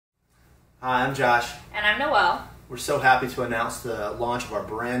Hi, I'm Josh. And I'm Noelle. We're so happy to announce the launch of our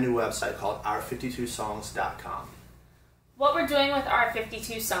brand new website called our52songs.com. What we're doing with our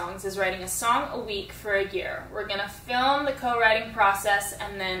 52 songs is writing a song a week for a year. We're going to film the co-writing process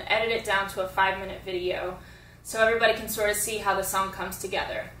and then edit it down to a 5-minute video so everybody can sort of see how the song comes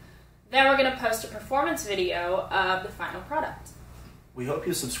together. Then we're going to post a performance video of the final product. We hope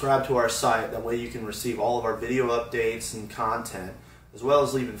you subscribe to our site. That way you can receive all of our video updates and content, as well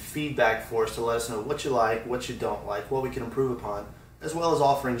as leaving feedback for us to let us know what you like, what you don't like, what we can improve upon, as well as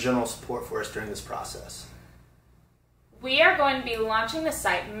offering general support for us during this process. We are going to be launching the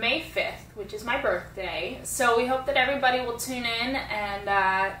site May 5th, which is my birthday, so we hope that everybody will tune in,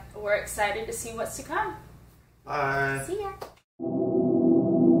 and we're excited to see what's to come. Bye. See ya.